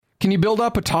Can you build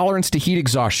up a tolerance to heat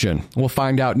exhaustion? We'll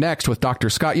find out next with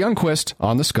Dr. Scott Youngquist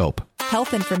on The Scope.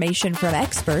 Health information from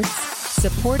experts,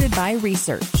 supported by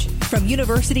research. From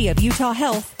University of Utah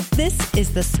Health, this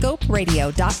is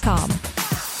thescoperadio.com.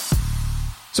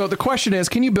 So the question is,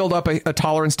 can you build up a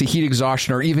tolerance to heat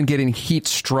exhaustion or even getting heat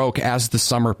stroke as the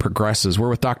summer progresses? We're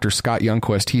with Dr. Scott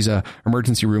Youngquist. He's an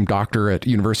emergency room doctor at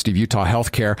University of Utah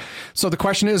Healthcare. So the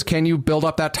question is, can you build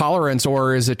up that tolerance,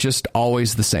 or is it just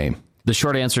always the same? The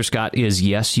short answer, Scott, is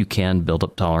yes, you can build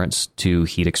up tolerance to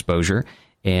heat exposure.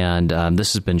 And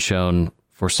this has been shown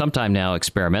for some time now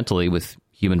experimentally with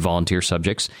human volunteer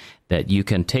subjects that you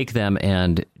can take them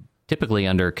and typically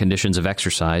under conditions of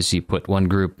exercise, you put one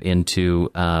group into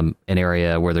an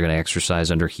area where they're going to exercise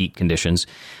under heat conditions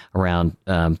around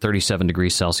 37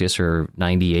 degrees Celsius or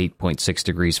 98.6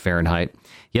 degrees Fahrenheit.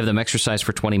 You have them exercise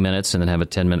for 20 minutes and then have a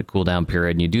 10-minute cool down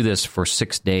period. And you do this for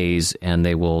 6 days, and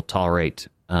they will tolerate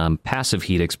passive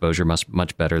heat exposure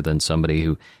much better than somebody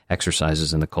who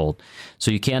exercises in the cold.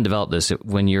 So you can develop this.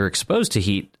 When you're exposed to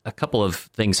heat, a couple of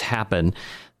things happen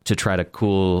to try to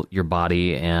cool your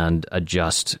body and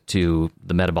adjust to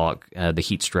the metabolic, the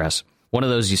heat stress. One of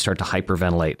those, you start to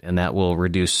hyperventilate, and that will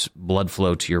reduce blood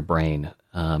flow to your brain.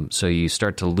 So you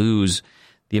start to lose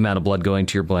the amount of blood going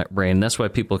to your brain. That's why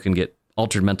people can get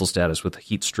altered mental status with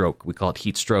heat stroke. We call it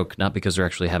heat stroke, not because they're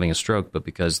actually having a stroke, but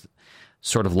because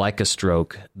sort of like a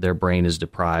stroke, their brain is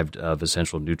deprived of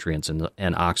essential nutrients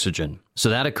and oxygen.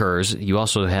 So that occurs. You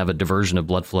also have a diversion of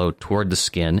blood flow toward the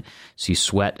skin. So you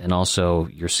sweat, and also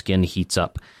your skin heats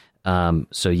up.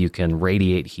 So you can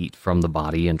radiate heat from the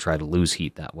body and try to lose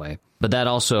heat that way. But that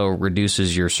also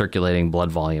reduces your circulating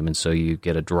blood volume, and so you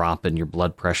get a drop in your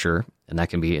blood pressure, and that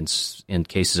can be in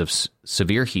cases of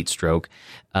severe heat stroke.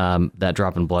 That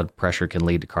drop in blood pressure can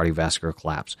lead to cardiovascular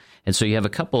collapse. And so you have a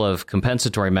couple of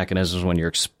compensatory mechanisms when you're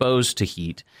exposed to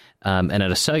heat. And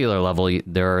at a cellular level,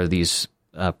 there are these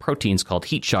proteins called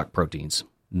heat shock proteins.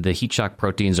 The heat shock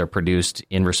proteins are produced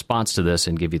in response to this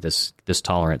and give you this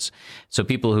tolerance. So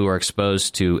people who are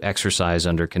exposed to exercise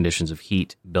under conditions of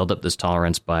heat build up this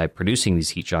tolerance by producing these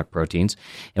heat shock proteins.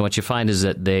 And what you find is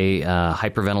that they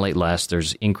hyperventilate less.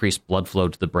 There's increased blood flow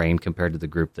to the brain compared to the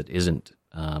group that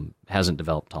hasn't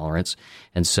developed tolerance.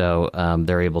 And so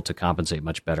they're able to compensate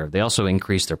much better. They also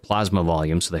increase their plasma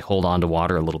volume, so they hold on to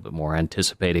water a little bit more,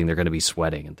 anticipating they're going to be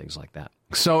sweating and things like that.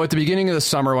 So at the beginning of the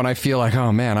summer, when I feel like,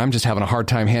 oh man, I'm just having a hard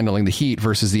time handling the heat,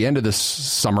 versus the end of this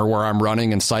summer where I'm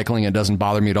running and cycling and it doesn't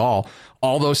bother me at all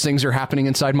those things are happening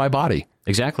inside my body.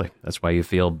 Exactly. That's why you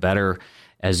feel better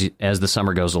as the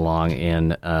summer goes along in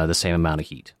the same amount of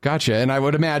heat. Gotcha. And I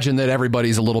would imagine that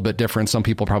everybody's a little bit different. Some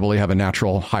people probably have a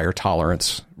natural higher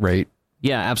tolerance rate.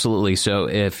 Yeah, absolutely. So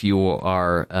if you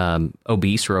are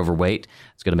obese or overweight,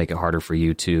 it's going to make it harder for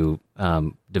you to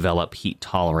develop heat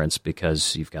tolerance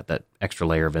because you've got that extra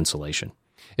layer of insulation.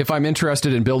 If I'm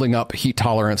interested in building up heat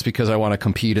tolerance because I want to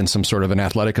compete in some sort of an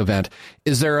athletic event,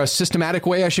 is there a systematic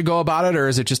way I should go about it, or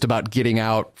is it just about getting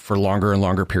out for longer and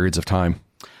longer periods of time?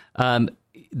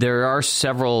 There are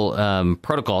several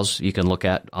protocols you can look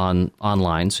at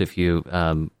online. So if you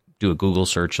do a Google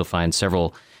search, you'll find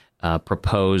several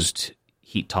proposed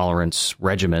heat tolerance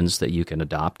regimens that you can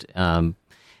adopt.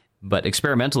 But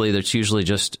experimentally, there's usually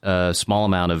just a small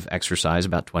amount of exercise,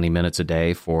 about 20 minutes a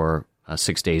day for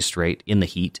 6 days straight in the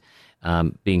heat,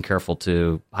 being careful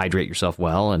to hydrate yourself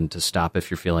well and to stop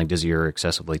if you're feeling dizzy or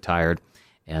excessively tired,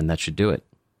 and that should do it.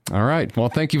 All right. Well,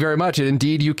 thank you very much.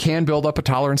 Indeed, you can build up a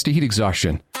tolerance to heat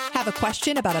exhaustion. Have a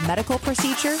question about a medical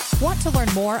procedure? Want to learn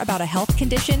more about a health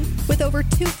condition? With over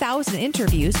 2,000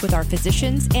 interviews with our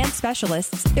physicians and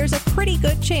specialists, there's a pretty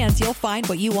good chance you'll find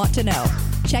what you want to know.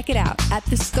 Check it out at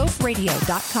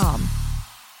thescoperadio.com.